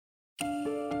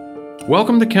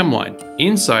Welcome to Chemline,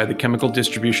 inside the chemical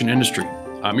distribution industry.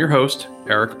 I'm your host,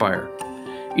 Eric Byer.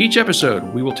 Each episode,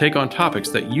 we will take on topics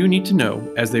that you need to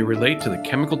know as they relate to the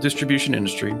chemical distribution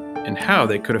industry and how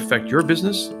they could affect your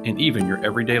business and even your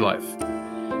everyday life.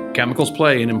 Chemicals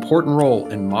play an important role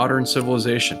in modern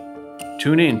civilization.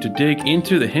 Tune in to dig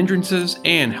into the hindrances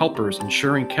and helpers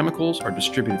ensuring chemicals are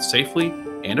distributed safely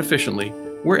and efficiently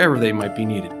wherever they might be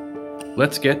needed.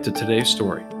 Let's get to today's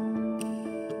story.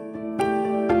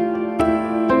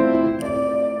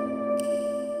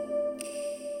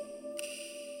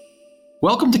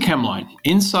 Welcome to Chemline,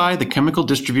 inside the chemical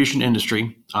distribution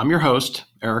industry. I'm your host,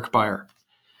 Eric Byer.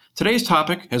 Today's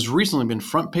topic has recently been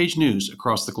front page news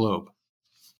across the globe.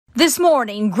 This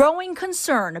morning, growing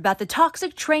concern about the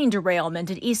toxic train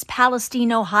derailment in East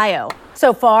Palestine, Ohio.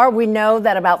 So far, we know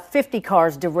that about 50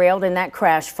 cars derailed in that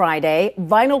crash Friday.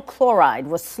 Vinyl chloride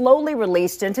was slowly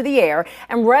released into the air,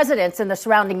 and residents in the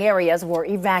surrounding areas were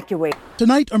evacuated.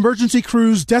 Tonight, emergency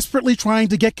crews desperately trying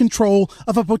to get control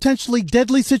of a potentially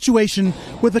deadly situation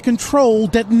with a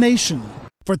controlled detonation.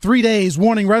 For 3 days,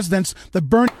 warning residents the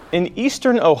burn. In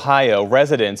eastern Ohio,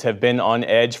 residents have been on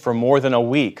edge for more than a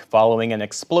week following an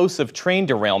explosive train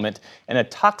derailment and a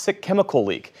toxic chemical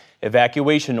leak.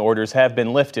 Evacuation orders have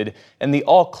been lifted and the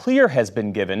all clear has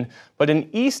been given. But in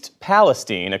East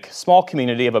Palestine, a small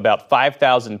community of about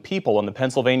 5,000 people on the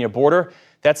Pennsylvania border,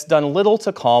 that's done little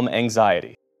to calm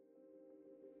anxiety.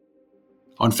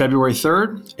 On February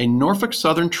 3rd, a Norfolk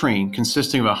Southern train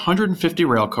consisting of 150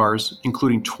 rail cars,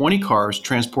 including 20 cars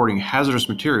transporting hazardous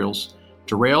materials,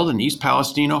 derailed in East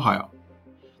Palestine, Ohio.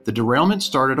 The derailment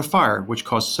started a fire which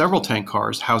caused several tank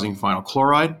cars housing vinyl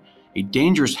chloride, a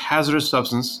dangerous hazardous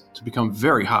substance, to become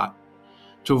very hot.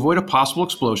 To avoid a possible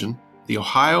explosion, the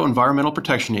Ohio Environmental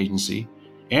Protection Agency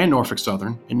and Norfolk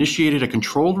Southern initiated a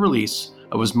controlled release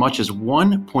of as much as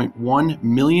 1.1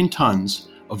 million tons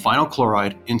of vinyl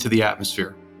chloride into the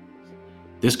atmosphere.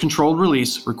 This controlled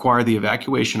release required the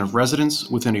evacuation of residents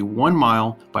within a 1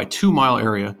 mile by 2 mile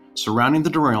area surrounding the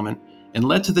derailment and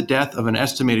led to the death of an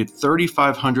estimated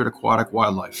 3,500 aquatic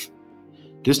wildlife.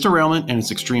 This derailment and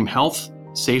its extreme health,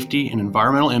 safety, and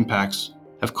environmental impacts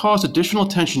have caused additional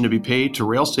attention to be paid to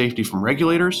rail safety from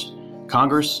regulators,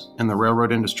 Congress, and the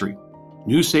railroad industry.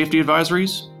 New safety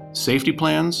advisories, safety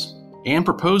plans, and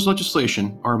proposed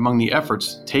legislation are among the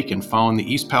efforts taken following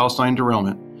the East Palestine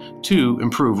derailment to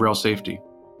improve rail safety.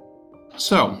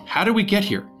 So, how did we get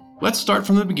here? Let's start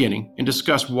from the beginning and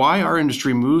discuss why our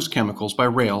industry moves chemicals by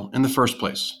rail in the first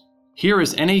place. Here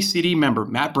is NACD member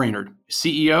Matt Brainerd,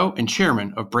 CEO and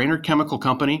chairman of Brainerd Chemical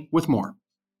Co. with more.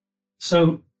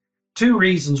 So, two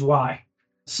reasons why.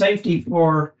 Safety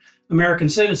for American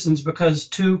citizens, because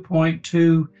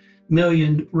 2.2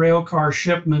 million rail car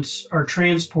shipments are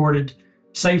transported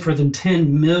safer than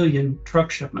 10 million truck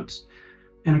shipments.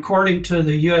 And according to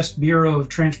the U.S. Bureau of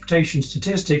Transportation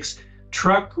Statistics,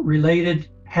 truck-related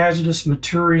hazardous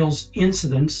materials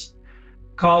incidents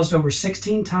caused over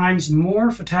 16 times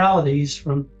more fatalities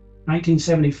from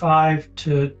 1975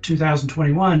 to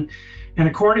 2021. And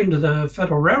according to the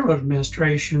Federal Railroad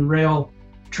Administration, rail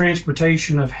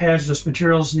transportation of hazardous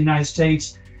materials in the United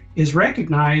States is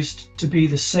recognized to be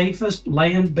the safest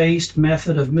land-based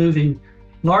method of moving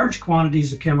large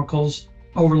quantities of chemicals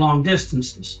over long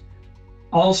distances.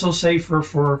 Also safer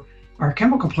for our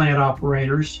chemical plant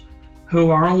operators,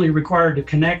 who are only required to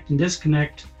connect and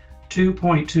disconnect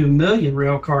 2.2 million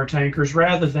rail car tankers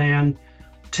rather than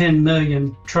 10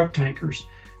 million truck tankers.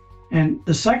 And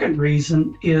the second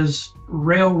reason is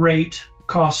rail rate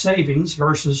cost savings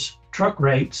versus truck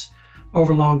rates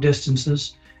over long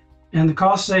distances, and the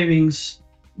cost savings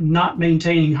not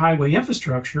maintaining highway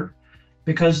infrastructure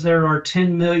because there are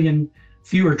 10 million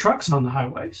fewer trucks on the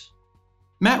highways.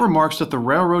 Matt remarks that the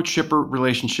railroad-shipper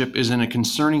relationship is in a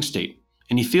concerning state,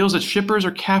 and he feels that shippers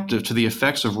are captive to the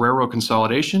effects of railroad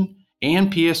consolidation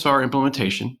and PSR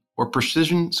implementation, or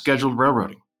precision scheduled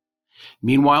railroading.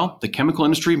 Meanwhile, the chemical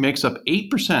industry makes up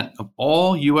 8% of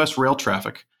all U.S. rail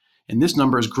traffic, and this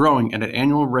number is growing at an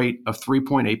annual rate of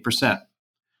 3.8%.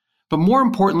 But more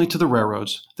importantly to the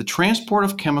railroads, the transport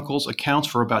of chemicals accounts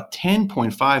for about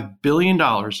 $10.5 billion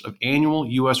of annual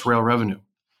U.S. rail revenue.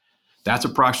 That's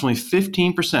approximately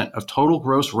 15% of total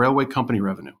gross railway company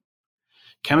revenue.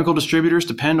 Chemical distributors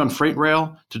depend on freight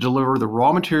rail to deliver the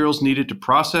raw materials needed to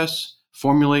process,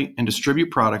 formulate, and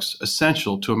distribute products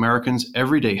essential to Americans'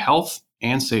 everyday health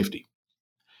and safety.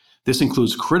 This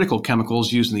includes critical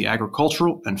chemicals used in the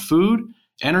agricultural and food,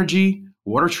 energy,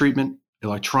 water treatment,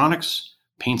 electronics,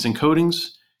 paints and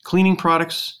coatings, cleaning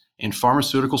products, and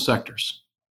pharmaceutical sectors.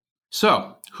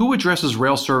 So, who addresses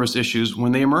rail service issues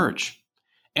when they emerge?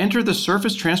 Enter the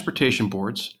Surface Transportation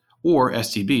Boards, or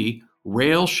STB,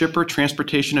 Rail Shipper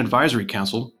Transportation Advisory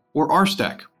Council, or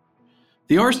RSTAC.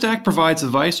 The RSTAC provides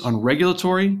advice on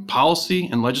regulatory, policy,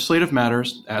 and legislative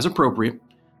matters, as appropriate,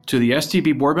 to the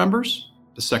STB board members,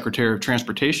 the Secretary of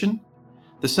Transportation,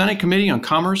 the Senate Committee on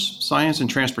Commerce, Science, and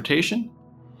Transportation,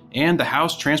 and the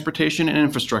House Transportation and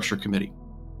Infrastructure Committee.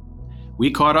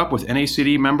 We caught up with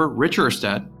NACD member Rich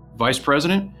Erstad, Vice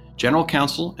President, General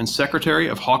Counsel, and Secretary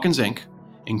of Hawkins, Inc.,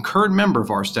 and current member of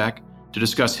RSTAC, to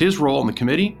discuss his role in the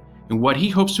committee and what he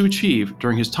hopes to achieve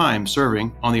during his time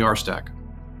serving on the RSTAC.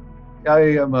 I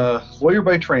am a lawyer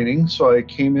by training, so I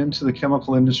came into the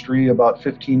chemical industry about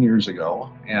 15 years ago,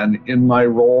 and in my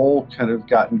role kind of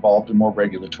got involved in more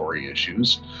regulatory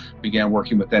issues. Began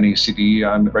working with NACD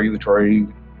on regulatory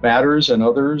matters and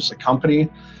others, the company.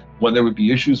 When there would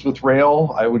be issues with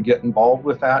rail, I would get involved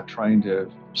with that, trying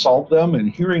to solve them, and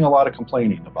hearing a lot of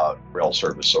complaining about rail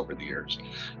service over the years.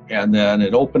 And then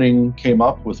an opening came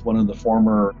up with one of the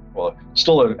former, well,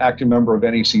 still an active member of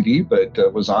NACD,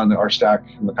 but was on the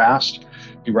RSTAC in the past.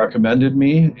 He recommended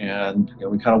me, and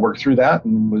we kind of worked through that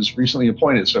and was recently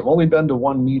appointed. So I've only been to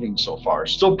one meeting so far.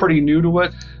 Still pretty new to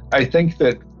it. I think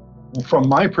that from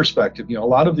my perspective, a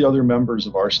lot of the other members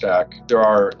of RSTAC, there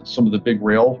are some of the big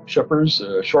rail shippers,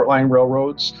 short line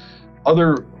railroads,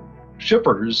 other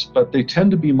shippers, but they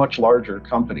tend to be much larger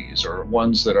companies or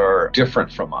ones that are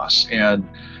different from us. And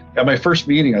at my first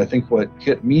meeting, I think what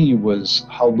hit me was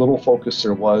how little focus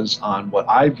there was on what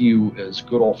I view as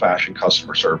good old-fashioned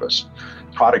customer service.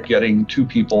 Product getting to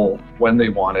people when they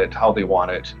want it, how they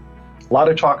want it. A lot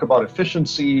of talk about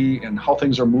efficiency and how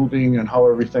things are moving and how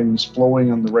everything's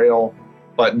flowing on the rail,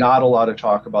 but not a lot of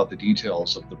talk about the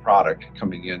details of the product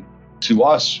coming in to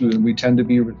us. We tend to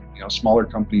be smaller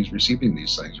companies receiving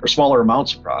these things, or smaller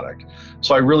amounts of product.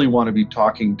 So I really want to be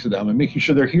talking to them and making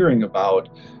sure they're hearing about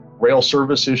rail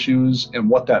service issues and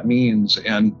what that means.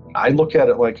 And I look at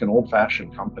it like an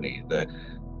old-fashioned company, that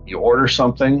you order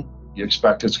something, you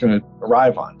expect it's going to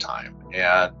arrive on time.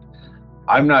 And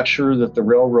I'm not sure that the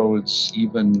railroads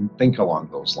even think along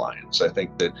those lines. I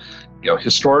think that,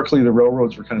 historically the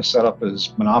railroads were kind of set up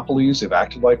as monopolies. They've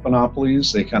acted like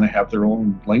monopolies. They kind of have their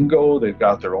own lingo. They've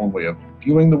got their own way of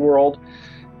viewing the world.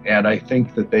 And I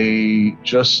think that they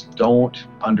just don't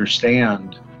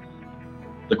understand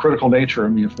the critical nature. I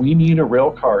mean, if we need a rail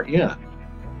car in,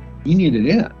 we need it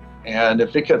in. And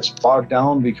if it gets bogged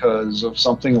down because of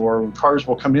something, or cars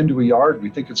will come into a yard, we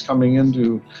think it's coming in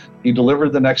to be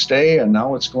delivered the next day, and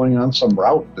now it's going on some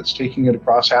route that's taking it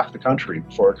across half the country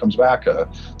before it comes back a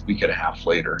week and a half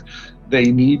later.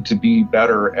 They need to be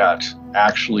better at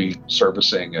actually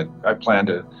servicing, and I plan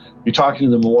to be talking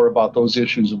to them more about those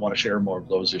issues and want to share more of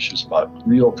those issues about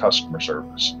real customer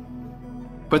service.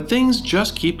 But things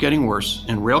just keep getting worse,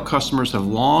 and rail customers have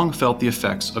long felt the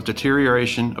effects of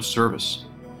deterioration of service.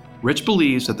 Rich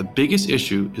believes that the biggest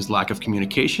issue is lack of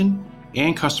communication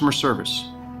and customer service.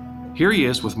 Here he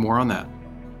is with more on that.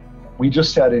 We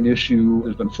just had an issue.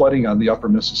 There's been flooding on the upper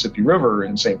Mississippi River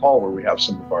in St. Paul, where we have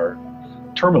some of our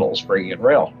terminals bringing in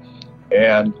rail.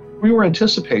 And we were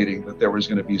anticipating that there was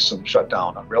going to be some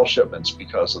shutdown on rail shipments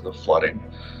because of the flooding,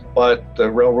 but the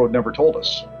railroad never told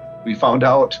us. We found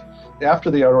out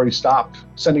after they had already stopped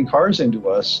sending cars into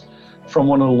us from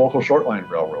one of the local short line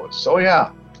railroads. So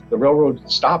yeah, the railroad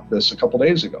stopped this a couple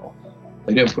days ago.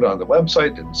 They didn't put it on the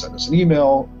website, didn't send us an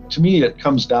email. To me, it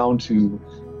comes down to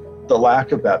the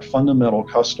lack of that fundamental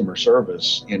customer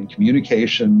service in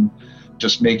communication,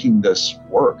 just making this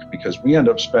work, because we end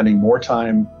up spending more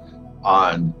time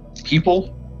on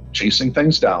people chasing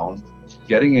things down,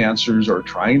 getting answers, or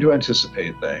trying to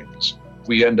anticipate things.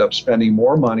 We end up spending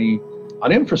more money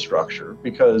on infrastructure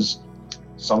because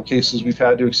in some cases we've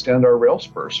had to extend our rail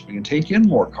spurs. We can take in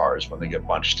more cars when they get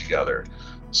bunched together.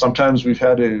 Sometimes we've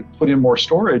had to put in more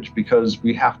storage because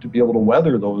we have to be able to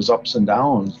weather those ups and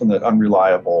downs from that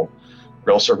unreliable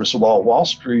rail service. While Wall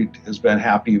Street has been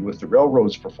happy with the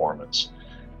railroad's performance,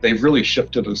 they've really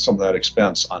shifted some of that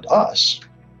expense onto us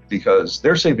because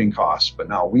they're saving costs, but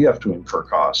now we have to incur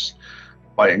costs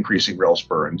by increasing rail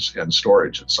spurs and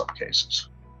storage in some cases.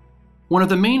 One of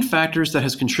the main factors that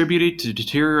has contributed to the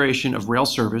deterioration of rail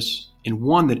service, and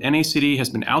one that NACD has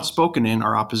been outspoken in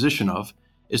our opposition of,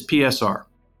 is PSR.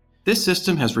 This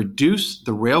system has reduced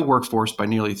the rail workforce by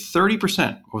nearly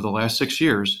 30% over the last 6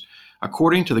 years,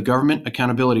 according to the Government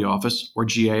Accountability Office, or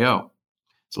GAO.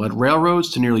 It's led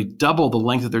railroads to nearly double the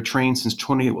length of their trains since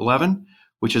 2011,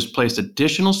 which has placed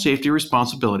additional safety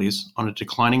responsibilities on a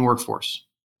declining workforce,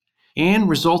 and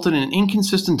resulted in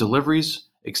inconsistent deliveries,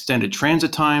 extended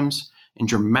transit times, and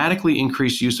dramatically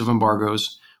increased use of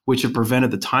embargoes, which have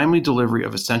prevented the timely delivery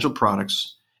of essential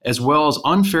products, as well as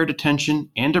unfair detention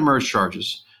and demurrage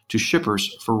charges to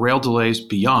shippers for rail delays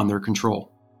beyond their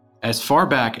control. As far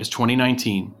back as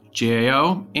 2019,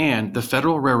 GAO and the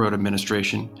Federal Railroad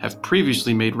Administration have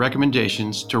previously made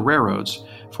recommendations to railroads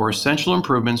for essential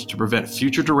improvements to prevent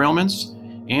future derailments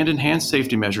and enhance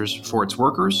safety measures for its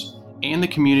workers and the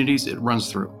communities it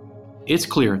runs through. It's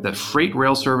clear that freight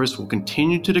rail service will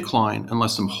continue to decline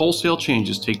unless some wholesale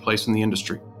changes take place in the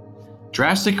industry.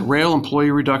 Drastic rail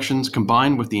employee reductions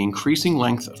combined with the increasing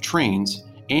length of trains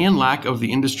and lack of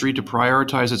the industry to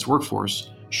prioritize its workforce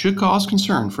should cause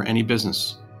concern for any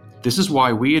business. This is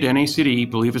why we at NACD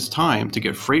believe it's time to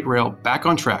get freight rail back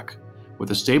on track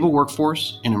with a stable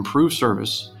workforce and improved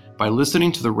service by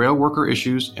listening to the rail worker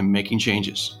issues and making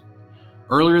changes.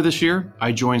 Earlier this year,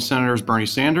 I joined Senators Bernie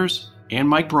Sanders and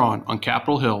Mike Braun on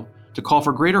Capitol Hill to call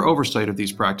for greater oversight of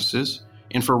these practices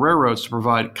and for railroads to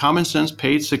provide common sense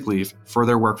paid sick leave for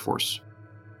their workforce.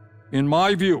 In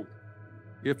my view,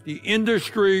 if the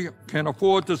industry can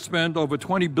afford to spend over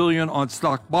 $20 billion on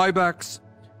stock buybacks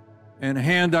and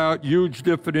hand out huge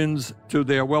dividends to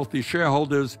their wealthy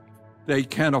shareholders, they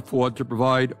can afford to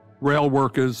provide rail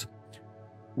workers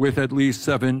with at least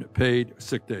 7 paid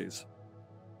sick days.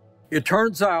 It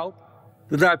turns out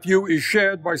that view is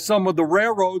shared by some of the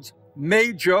railroad's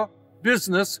major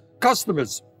business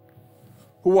customers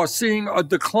who are seeing a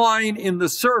decline in the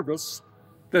service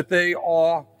that they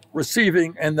are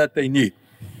receiving and that they need.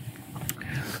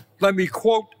 Let me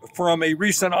quote from a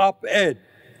recent op-ed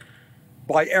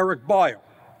by Eric Byer,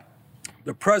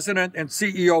 the president and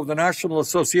CEO of the National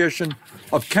Association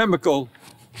of Chemical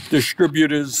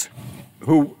Distributors,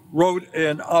 who wrote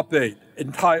an op-ed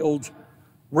entitled,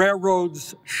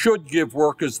 "Railroads Should Give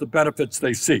Workers the Benefits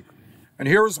They Seek." And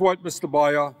here's what Mr.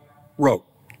 Byer wrote.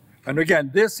 And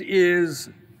again, this is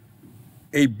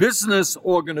a business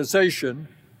organization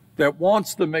that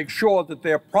wants to make sure that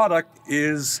their product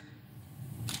is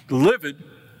delivered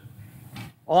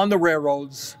on the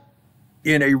railroads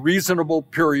in a reasonable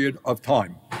period of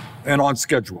time and on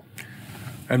schedule.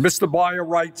 And Mr. Byer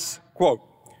writes, quote,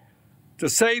 "To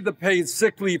say the paid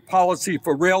sick leave policy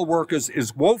for rail workers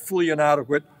is woefully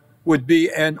inadequate would be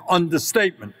an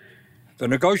understatement. The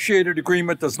negotiated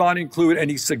agreement does not include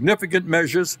any significant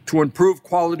measures to improve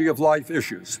quality of life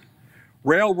issues.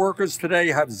 Rail workers today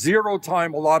have 0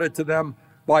 time allotted to them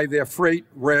by their freight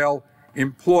rail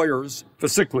employers for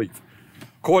sick leave.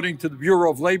 According to the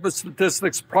Bureau of Labor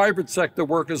Statistics, private sector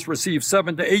workers receive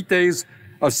 7 to 8 days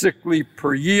of sick leave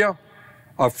per year.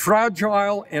 A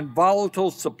fragile and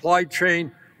volatile supply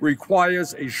chain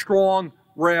requires a strong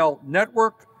rail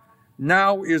network.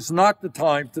 Now is not the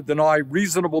time to deny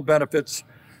reasonable benefits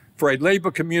for a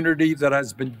labor community that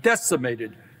has been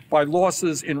decimated by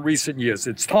losses in recent years.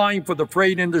 It's time for the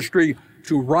freight industry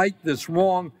to right this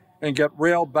wrong and get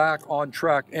rail back on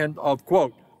track," end of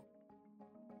quote.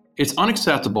 It's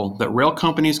unacceptable that rail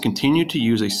companies continue to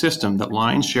use a system that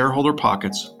lines shareholder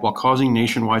pockets while causing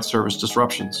nationwide service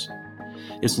disruptions.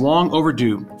 It's long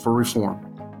overdue for reform.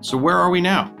 So where are we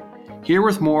now? Here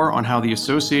with more on how the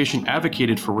association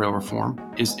advocated for rail reform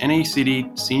is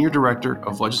NACD Senior Director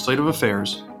of Legislative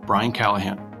Affairs, Brian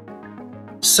Callahan.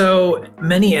 So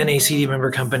many NACD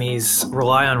member companies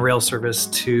rely on rail service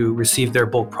to receive their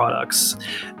bulk products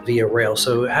via rail.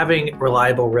 So having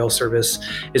reliable rail service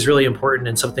is really important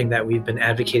and something that we've been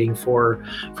advocating for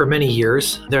many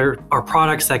years. There are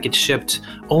products that get shipped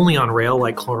only on rail,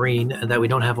 like chlorine, and that we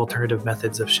don't have alternative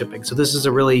methods of shipping. So this is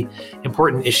a really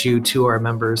important issue to our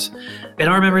members. And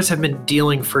our members have been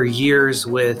dealing for years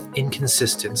with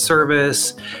inconsistent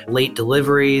service, late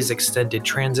deliveries, extended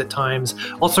transit times,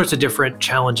 all sorts of different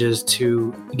challenges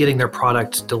to getting their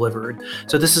product delivered.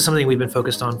 So this is something we've been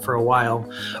focused on for a while.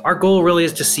 Our goal really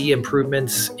is to see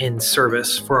improvements in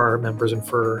service for our members and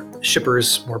for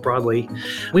shippers more broadly.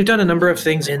 We've done a number of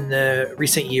things in the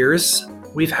recent years.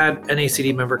 We've had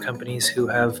NACD member companies who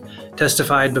have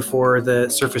testified before the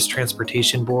Surface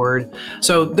Transportation Board.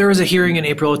 So there was a hearing in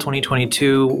April of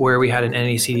 2022 where we had an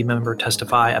NACD member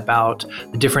testify about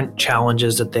the different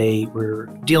challenges that they were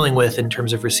dealing with in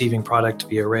terms of receiving product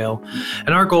via rail. And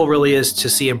our goal really is to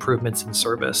see improvements in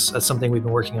service. That's something we've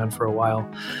been working on for a while.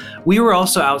 We were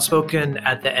also outspoken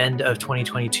at the end of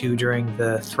 2022 during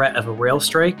the threat of a rail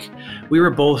strike. We were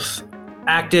both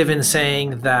active in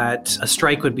saying that a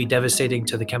strike would be devastating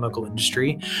to the chemical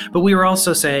industry, but we were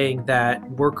also saying that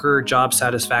worker job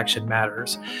satisfaction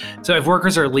matters. So if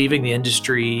workers are leaving the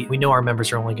industry, we know our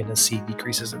members are only going to see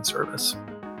decreases in service.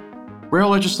 Rail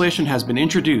legislation has been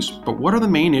introduced, but what are the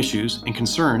main issues and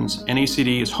concerns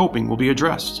NACD is hoping will be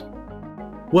addressed?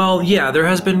 Well, yeah, there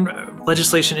has been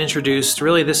legislation introduced,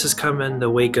 really this has come in the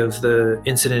wake of the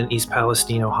incident in East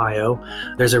Palestine, Ohio.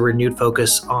 There's a renewed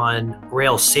focus on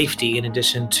rail safety in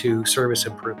addition to service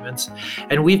improvements.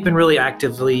 And we've been really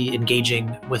actively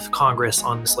engaging with Congress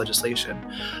on this legislation.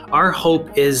 Our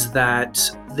hope is that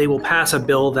they will pass a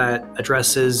bill that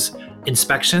addresses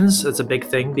inspections. That's a big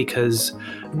thing because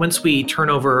once we turn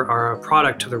over our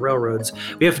product to the railroads,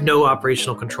 we have no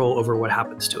operational control over what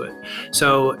happens to it.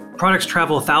 So products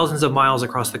travel thousands of miles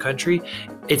across the country.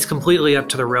 It's completely up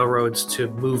to the railroads to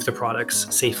move the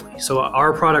products safely. So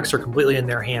our products are completely in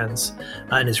their hands,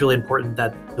 and it's really important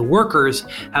that the workers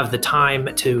have the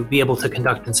time to be able to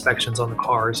conduct inspections on the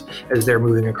cars as they're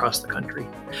moving across the country.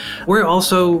 We're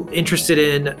also interested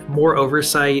in more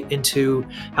oversight into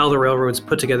how the railroads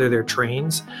put together their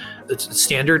trains. It's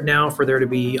standard now for there to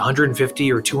be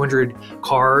 150 or 200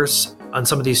 cars on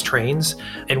some of these trains,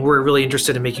 and we're really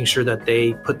interested in making sure that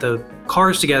they put the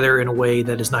cars together in a way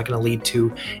that is not going to lead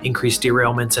to increased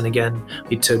derailments and again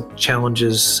lead to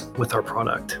challenges with our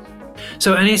product.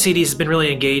 So NACD has been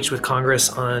really engaged with Congress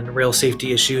on rail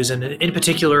safety issues, and in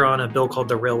particular on a bill called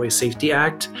the Railway Safety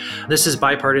Act. This is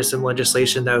bipartisan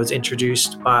legislation that was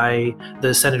introduced by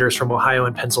the senators from Ohio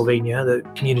and Pennsylvania, the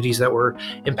communities that were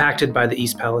impacted by the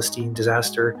East Palestine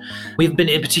disaster. We've been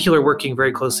in particular working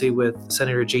very closely with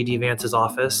Senator J.D. Vance's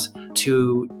office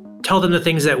to tell them the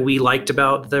things that we liked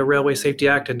about the Railway Safety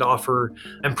Act and to offer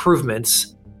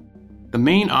improvements. The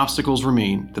main obstacles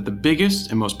remain that the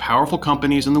biggest and most powerful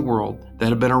companies in the world that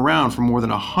have been around for more than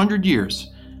 100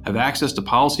 years have access to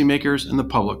policymakers and the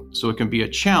public, so it can be a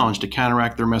challenge to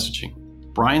counteract their messaging.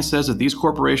 Brian says that these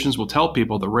corporations will tell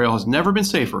people the rail has never been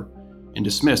safer and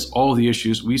dismiss all of the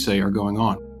issues we say are going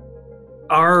on.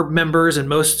 Our members and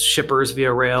most shippers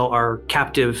via rail are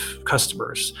captive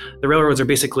customers. The railroads are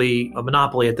basically a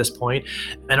monopoly at this point,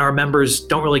 and our members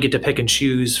don't really get to pick and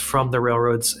choose from the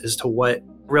railroads as to what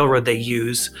railroad they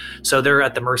use. So they're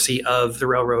at the mercy of the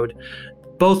railroad,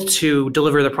 both to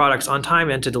deliver the products on time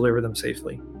and to deliver them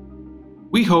safely.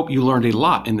 We hope you learned a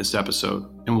lot in this episode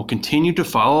and will continue to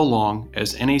follow along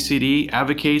as NACD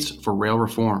advocates for rail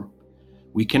reform.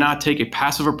 We cannot take a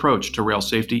passive approach to rail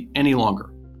safety any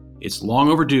longer. It's long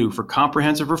overdue for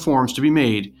comprehensive reforms to be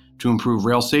made to improve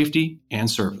rail safety and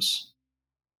service.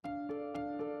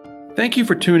 Thank you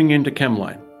for tuning in to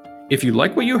Chemline. If you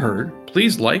like what you heard,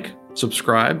 please like,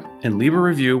 subscribe, and leave a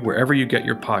review wherever you get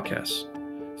your podcasts.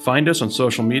 Find us on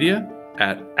social media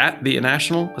at the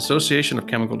National Association of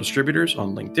Chemical Distributors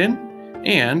on LinkedIn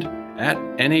and at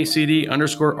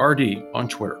NACD_RD on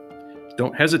Twitter.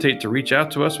 Don't hesitate to reach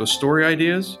out to us with story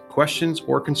ideas, questions,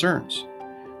 or concerns.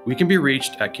 We can be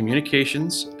reached at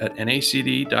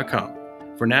communications@nacd.com.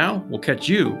 For now, we'll catch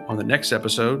you on the next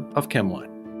episode of Chemline.